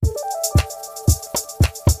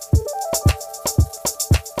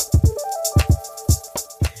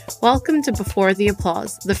Welcome to Before the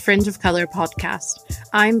Applause, the Fringe of Colour podcast.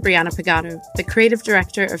 I'm Brianna Pagano, the creative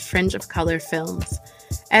director of Fringe of Colour Films.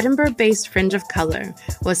 Edinburgh-based Fringe of Colour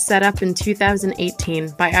was set up in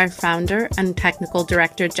 2018 by our founder and technical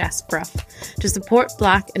director Jess Brough to support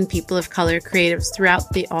Black and people of colour creatives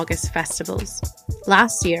throughout the August festivals.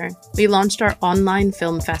 Last year, we launched our online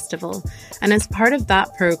film festival, and as part of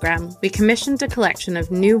that programme, we commissioned a collection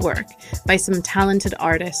of new work by some talented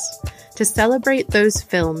artists. To celebrate those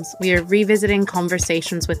films, we are revisiting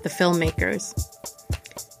conversations with the filmmakers.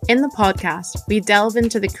 In the podcast, we delve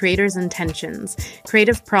into the creators' intentions,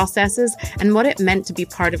 creative processes, and what it meant to be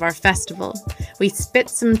part of our festival. We spit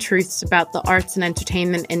some truths about the arts and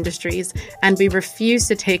entertainment industries, and we refuse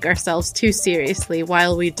to take ourselves too seriously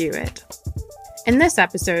while we do it. In this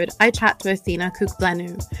episode, I chat to Athena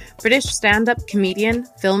Kugblenu, British stand-up comedian,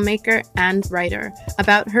 filmmaker, and writer,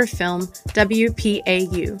 about her film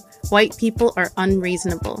WPAU, White People Are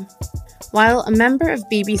Unreasonable. While a member of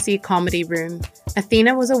BBC Comedy Room,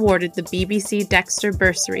 Athena was awarded the BBC Dexter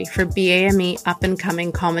Bursary for BAME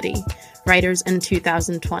Up-and-Coming Comedy Writers in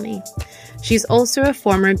 2020. She's also a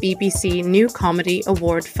former BBC New Comedy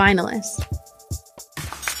Award finalist.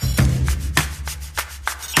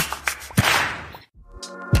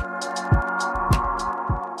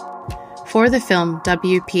 For the film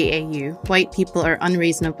WPAU, White People Are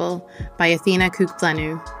Unreasonable by Athena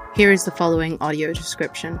Kugblenu, here is the following audio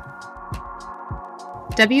description.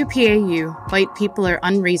 WPAU, White People Are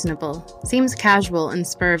Unreasonable, seems casual and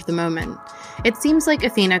spur of the moment. It seems like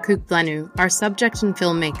Athena Kugblenu, our subject and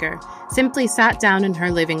filmmaker, simply sat down in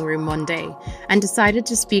her living room one day and decided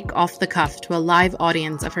to speak off the cuff to a live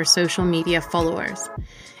audience of her social media followers.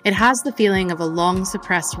 It has the feeling of a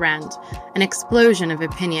long-suppressed rant, an explosion of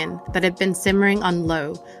opinion that had been simmering on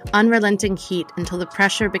low, unrelenting heat until the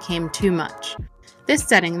pressure became too much. This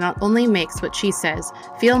setting not only makes what she says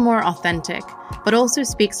feel more authentic, but also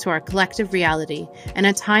speaks to our collective reality in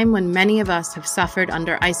a time when many of us have suffered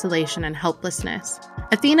under isolation and helplessness.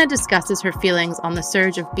 Athena discusses her feelings on the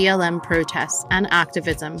surge of BLM protests and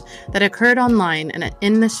activism that occurred online and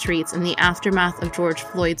in the streets in the aftermath of George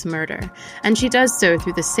Floyd's murder, and she does so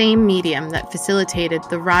through the same medium that facilitated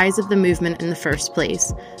the rise of the movement in the first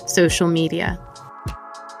place, social media.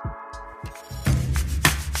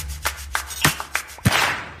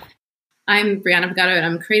 I'm Brianna Pagano, and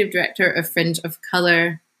I'm creative director of Fringe of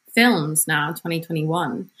Colour Films now,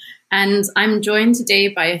 2021. And I'm joined today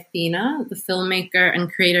by Athena, the filmmaker and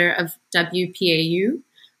creator of WPAU,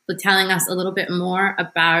 telling us a little bit more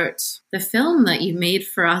about the film that you made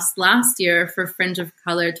for us last year for Fringe of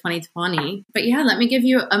Colour 2020. But yeah, let me give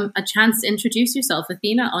you a chance to introduce yourself.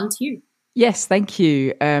 Athena, on to you. Yes, thank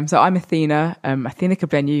you. So I'm Athena, Athena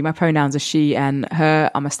Kugblenu. My pronouns are she and her.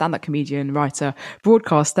 I'm a stand-up comedian, writer,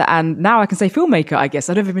 broadcaster, and now I can say filmmaker, I guess.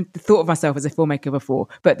 I'd never even thought of myself as a filmmaker before,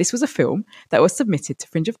 but this was a film that was submitted to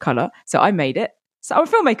Fringe of Colour, so I made it. So I'm a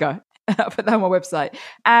filmmaker. I put that on my website.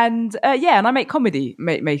 And and I make comedy,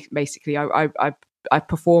 basically. I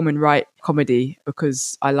perform and write comedy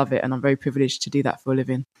because I love it, and I'm very privileged to do that for a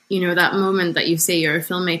living. You know, that moment that you say you're a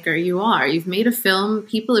filmmaker, you are. You've made a film,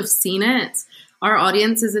 people have seen it, our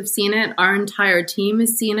audiences have seen it, our entire team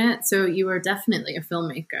has seen it, so you are definitely a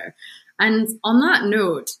filmmaker. And on that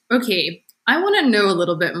note, okay, I want to know a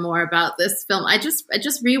little bit more about this film. I just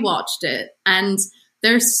rewatched it, and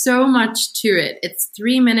there's so much to it. It's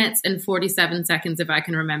 3 minutes and 47 seconds, if I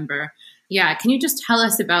can remember. Yeah, can you just tell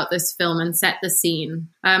us about this film and set the scene?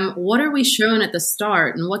 What are we shown at the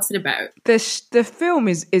start, and what's it about? The film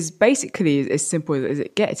is basically as simple as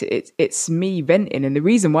it gets. It's me venting, and the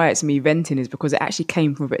reason why it's me venting is because it actually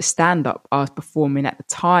came from a bit of stand-up I was performing at the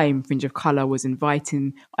time. Fringe of Colour was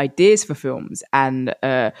inviting ideas for films, and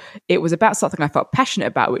it was about something I felt passionate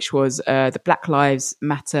about, which was the Black Lives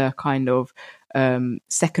Matter kind of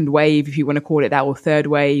second wave, if you want to call it that, or third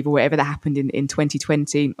wave, or whatever that happened in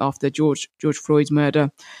 2020 after George Floyd's murder.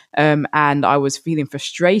 And I was feeling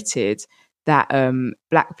frustrated that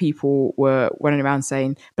Black people were running around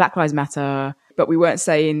saying Black Lives Matter, but we weren't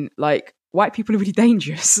saying like white people are really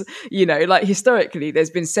dangerous. You know, like historically, there's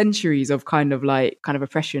been centuries of kind of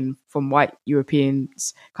oppression from white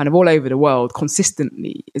Europeans kind of all over the world,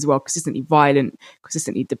 consistently as well, consistently violent,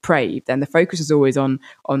 consistently depraved. And the focus is always on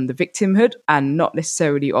the victimhood and not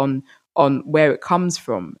necessarily on where it comes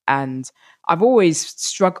from. And I've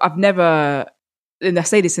always I've never, and I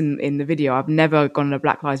say this in the video, I've never gone on a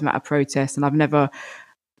Black Lives Matter protest, and I've never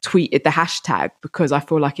tweeted the hashtag because I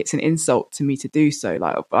feel like it's an insult to me to do so.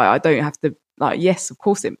 Like, I don't have to Like, yes, of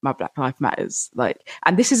course, my Black Life Matters. Like,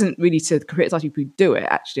 and this isn't really to criticize people who do it.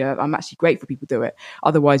 Actually, I'm actually grateful people do it.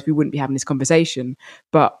 Otherwise, we wouldn't be having this conversation.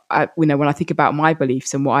 But when I think about my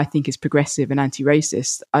beliefs and what I think is progressive and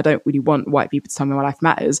anti-racist, I don't really want white people to tell me my life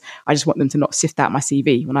matters. I just want them to not sift out my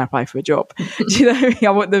CV when I apply for a job. Do you know what I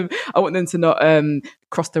mean? I want them to not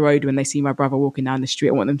cross the road when they see my brother walking down the street.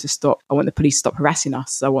 I want them to stop. I want the police to stop harassing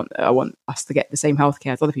us. I want us to get the same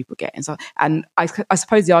healthcare as other people get. And I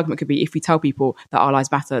suppose the argument could be, if we tell people that our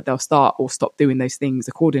lives matter, they'll start or stop doing those things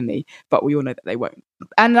accordingly. But we all know that they won't.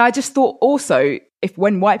 And I just thought also, if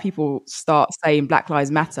when white people start saying Black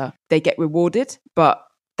Lives Matter, they get rewarded, but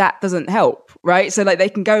that doesn't help, right? So like, they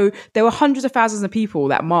can go, there were hundreds of thousands of people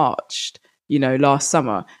that marched, last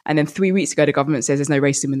summer. And then 3 weeks ago, the government says there's no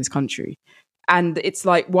racism in this country. And it's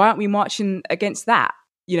like, why aren't we marching against that?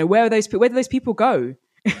 Where did those people go?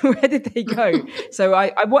 Where did they go? So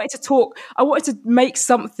I wanted to make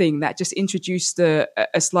something that just introduced a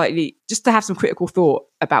slightly, just to have some critical thought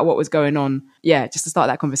about what was going on. Yeah, just to start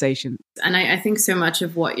that conversation. And I think so much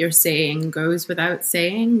of what you're saying goes without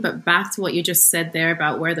saying, but back to what you just said there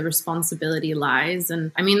about where the responsibility lies.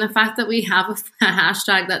 And I mean, the fact that we have a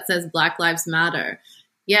hashtag that says Black Lives Matter,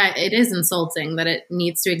 yeah, it is insulting that it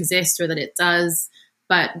needs to exist or that it does.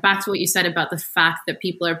 But back to what you said about the fact that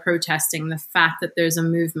people are protesting, the fact that there's a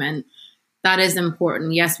movement, that is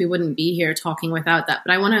important. Yes, we wouldn't be here talking without that.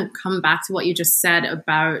 But I want to come back to what you just said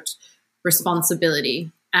about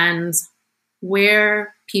responsibility and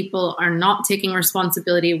where people are not taking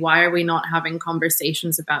responsibility. Why are we not having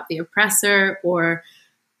conversations about the oppressor? Or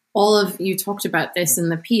you talked about this in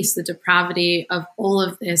the piece, the depravity of all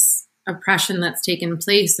of this oppression that's taken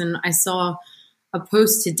place. And I saw a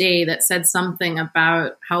post today that said something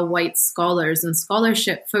about how white scholars and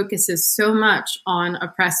scholarship focuses so much on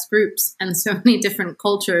oppressed groups and so many different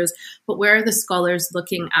cultures, but where are the scholars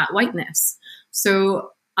looking at whiteness?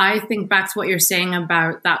 So I think back to what you're saying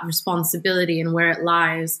about that responsibility and where it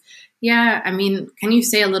lies. Yeah, I mean, can you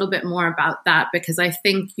say a little bit more about that? Because I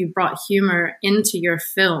think you brought humor into your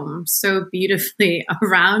film so beautifully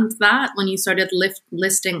around that when you started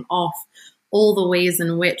listing off all the ways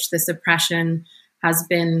in which this oppression has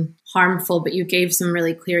been harmful, but you gave some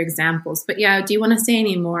really clear examples. But yeah, do you want to say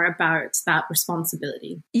any more about that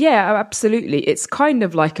responsibility? Yeah, absolutely. It's kind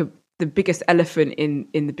of like the biggest elephant in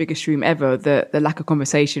the biggest room ever, the lack of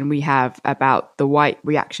conversation we have about the white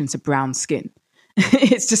reaction to brown skin.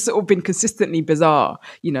 It's just sort of been consistently bizarre,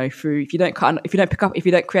 through if you don't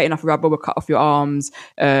create enough rubber, we'll cut off your arms.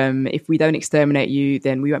 If we don't exterminate you,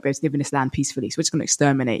 then we won't be able to live in this land peacefully. So we're just going to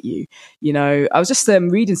exterminate you. I was just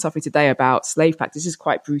reading something today about slave practice. This is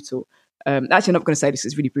quite brutal. Actually, I'm not going to say this,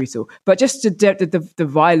 it's really brutal, but just the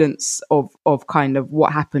violence of kind of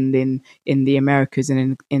what happened in the Americas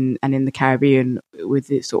and in the Caribbean with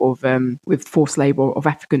this sort of with forced labor of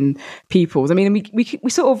African peoples. I mean, we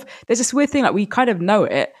sort of, there's this weird thing, like we kind of know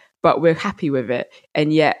it, but we're happy with it.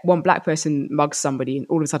 And yet one black person mugs somebody and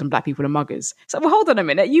all of a sudden black people are muggers. So, well, hold on a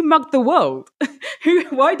minute. You mugged the world.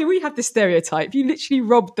 Why do we have this stereotype? You literally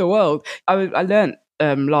robbed the world. I learned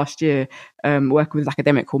last year, working with an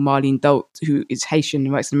academic called Marlene Dalt, who is Haitian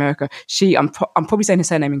and works in America. I'm probably saying her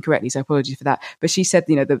surname incorrectly, so apologies for that. But she said,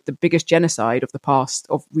 the biggest genocide of the past,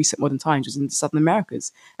 of recent modern times, was in the Southern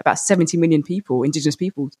Americas. About 70 million people, indigenous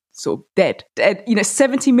people, sort of dead.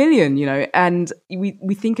 70 million, and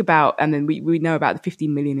we think about, and then we know about the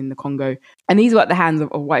 15 million in the Congo. And these were at the hands of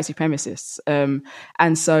white supremacists.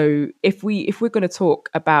 And so if we're going to talk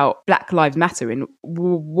about Black Lives Matter,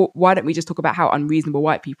 why don't we just talk about how unreasonable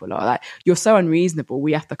white people are? Like, you're so unreasonable,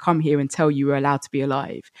 we have to come here and tell you we're allowed to be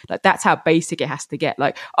alive. Like, that's how basic it has to get.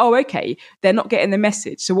 Like, oh, okay, they're not getting the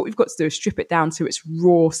message. So what we've got to do is strip it down to its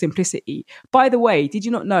raw simplicity. By the way, did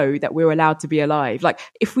you not know that we're allowed to be alive? Like,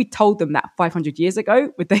 if we told them that 500 years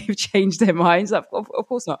ago, would they have changed their minds? Of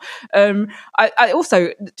course not. I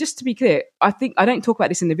also, just to be clear, I think I don't talk about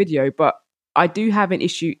this in the video, but I do have an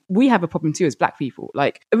issue. We have a problem too as black people.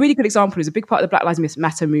 Like, a really good example is a big part of the Black Lives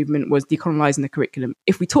Matter movement was decolonizing the curriculum.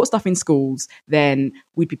 If we taught stuff in schools, then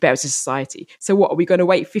we'd be better as a society. So what, are we going to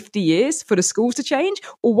wait 50 years for the schools to change?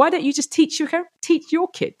 Or why don't you just teach your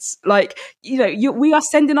kids? Like, we are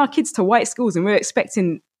sending our kids to white schools and we're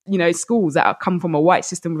expecting, schools that come from a white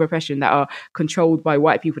system of oppression, that are controlled by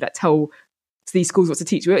white people, that tell these schools what to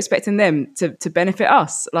teach. We're expecting them to benefit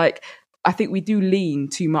us. Like, I think we do lean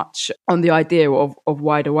too much on the idea of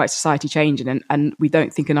wider white society changing, and we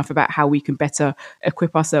don't think enough about how we can better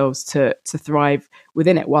equip ourselves to thrive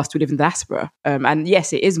within it whilst we live in the diaspora. And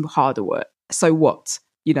yes, it is harder work. So what?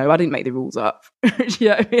 I didn't make the rules up. You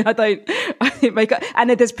know what I mean? I didn't make up. And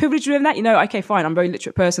there's privilege within that, okay, fine. I'm a very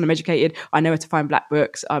literate person. I'm educated. I know where to find black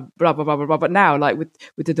books, blah, blah, blah, blah, blah. But now, like with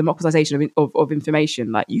the democratization of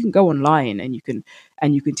information, like you can go online and you can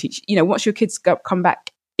teach, once your kids come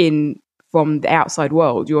back in from the outside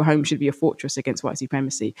world, your home should be a fortress against white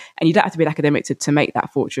supremacy. And you don't have to be an academic to make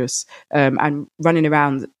that fortress. And running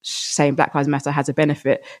around saying Black Lives Matter has a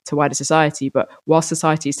benefit to wider society. But while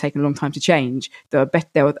society is taking a long time to change, there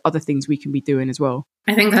are other things we can be doing as well.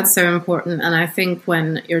 I think that's so important. And I think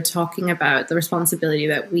when you're talking about the responsibility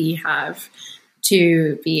that we have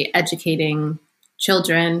to be educating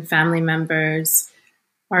children, family members,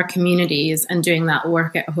 our communities, and doing that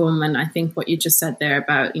work at home. And I think what you just said there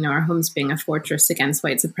about, our homes being a fortress against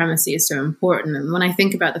white supremacy is so important. And when I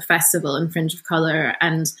think about the festival in Fringe of Colour,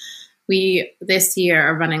 and we this year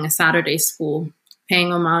are running a Saturday school,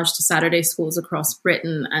 paying homage to Saturday schools across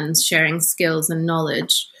Britain and sharing skills and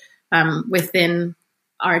knowledge within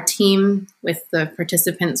our team with the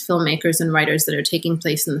participants, filmmakers and writers that are taking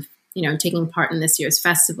part in this year's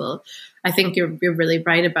festival. I think you're really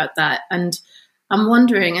right about that. And I'm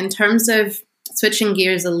wondering, in terms of switching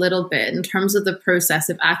gears a little bit, in terms of the process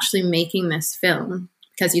of actually making this film,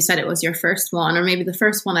 because you said it was your first one, or maybe the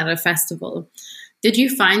first one at a festival, did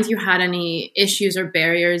you find you had any issues or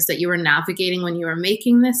barriers that you were navigating when you were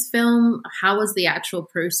making this film? How was the actual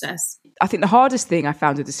process? I think the hardest thing I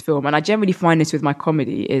found with this film, and I generally find this with my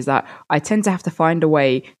comedy, is that I tend to have to find a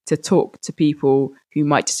way to talk to people who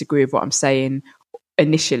might disagree with what I'm saying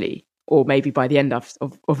initially, or maybe by the end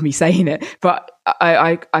of me saying it. But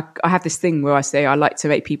I have this thing where I say I like to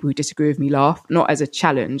make people who disagree with me laugh, not as a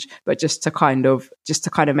challenge, but just to kind of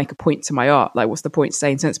make a point to my art. Like, what's the point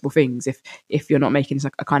saying sensible things if you're not making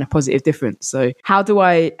a kind of positive difference? So how do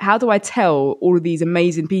I tell all of these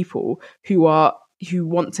amazing people who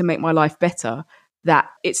want to make my life better that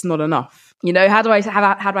it's not enough? How do I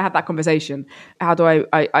have that conversation? How do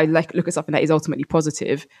I look at something that is ultimately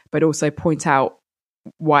positive, but also point out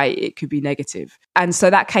why it could be negative? And so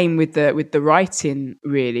that came with the writing,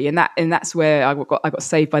 really, and that's where I got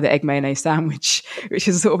saved by the egg mayonnaise sandwich, which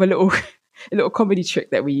is sort of a little comedy trick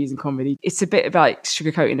that we use in comedy. It's a bit about like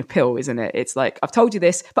sugarcoating a pill, isn't it? It's like, I've told you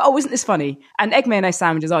this, but isn't this funny? And egg mayonnaise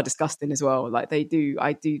sandwiches are disgusting as well. Like I do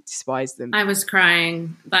despise them. I was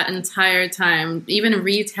crying that entire time, even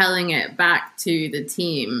retelling it back to the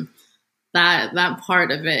team. That part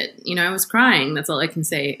of it, I was crying. That's all I can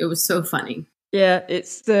say. It was so funny. Yeah,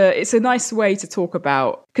 it's a nice way to talk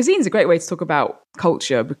about, cuisine's a great way to talk about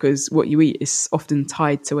culture, because what you eat is often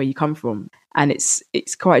tied to where you come from, and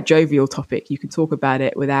it's quite a jovial topic. You can talk about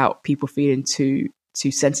it without people feeling too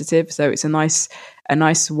sensitive. So it's a nice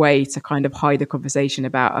way to kind of hide a conversation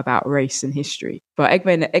about race and history. But egg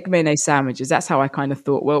mayonnaise sandwiches, that's how I kind of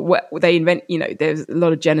thought, well, what they invent, there's a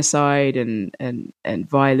lot of genocide and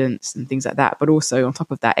violence and things like that. But also on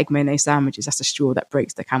top of that, egg mayonnaise sandwiches, that's the straw that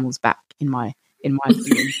breaks the camel's back, in my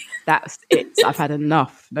opinion. That's it. I've had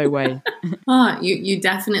enough. No way. You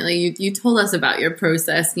definitely, you told us about your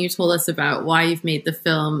process, and you told us about why you've made the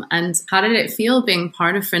film, and how did it feel being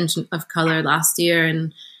part of Fringe of Colour last year,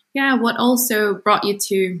 and what also brought you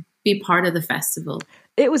to be part of the festival?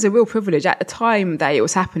 It was a real privilege. At the time that it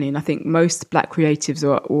was happening, I think most Black creatives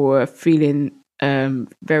were feeling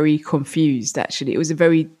very confused, actually. It was a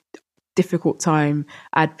very difficult time.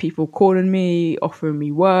 I had people calling me, offering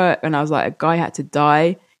me work, and I was like, a guy had to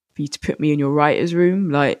die for you to put me in your writer's room.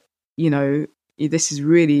 Like, this is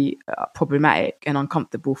really problematic and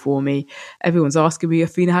uncomfortable for me. Everyone's asking me,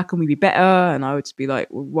 Athena, how can we be better? And I would just be like,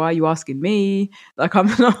 well, why are you asking me? Like, I'm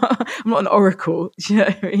not an oracle. Do you know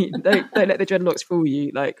what I mean? Don't let the dreadlocks fool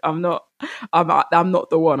you. Like, I'm not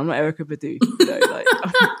the one. I'm not Erykah Badu.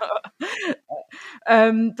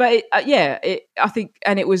 I think,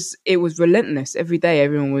 and it was relentless. Every day,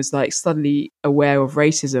 everyone was like suddenly aware of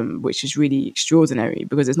racism, which is really extraordinary,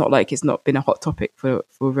 because it's not like it's not been a hot topic for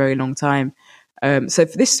a very long time. So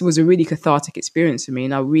this was a really cathartic experience for me,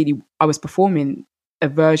 and I was performing a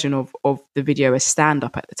version of the video as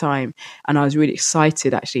stand-up at the time, and I was really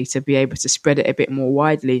excited actually to be able to spread it a bit more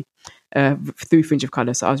widely through Fringe of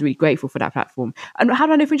Colour. So I was really grateful for that platform. And how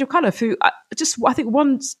do I know Fringe of Colour? Through I think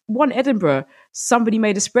one Edinburgh, somebody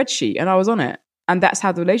made a spreadsheet and I was on it, and that's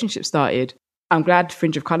how the relationship started. I'm glad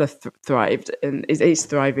Fringe of Colour thrived and is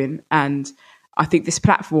thriving, and I think this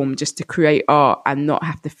platform, just to create art and not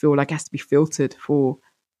have to feel like it has to be filtered for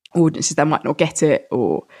audiences that might not get it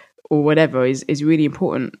or whatever, is really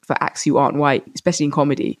important for acts who aren't white, especially in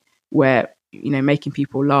comedy, where making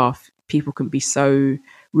people laugh, people can be so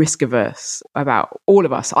risk averse about all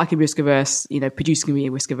of us. I can be risk averse, producers can be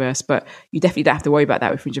risk averse, but you definitely don't have to worry about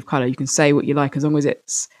that with Fringe of Colour. You can say what you like as long as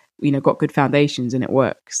it's, got good foundations and it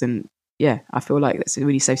works. And yeah, I feel like that's a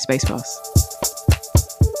really safe space for us.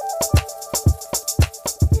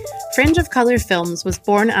 Fringe of Colour Films was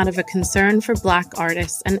born out of a concern for Black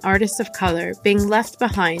artists and artists of colour being left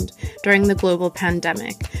behind during the global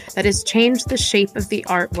pandemic that has changed the shape of the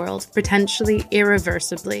art world potentially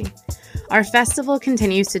irreversibly. Our festival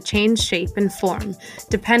continues to change shape and form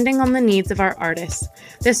depending on the needs of our artists.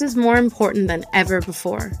 This is more important than ever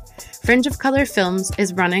before. Fringe of Colour Films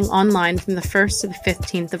is running online from the 1st to the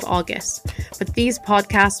 15th of August, but these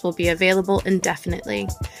podcasts will be available indefinitely.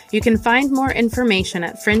 You can find more information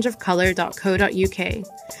at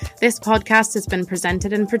fringeofcolour.co.uk. This podcast has been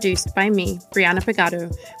presented and produced by me, Brianna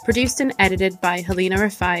Pagado, produced and edited by Helena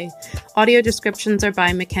Rafai. Audio descriptions are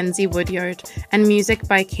by Mackenzie Woodyard, and music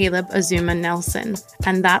by Caleb Azuma Nelson.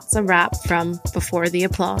 And that's a wrap from Before the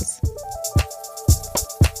Applause.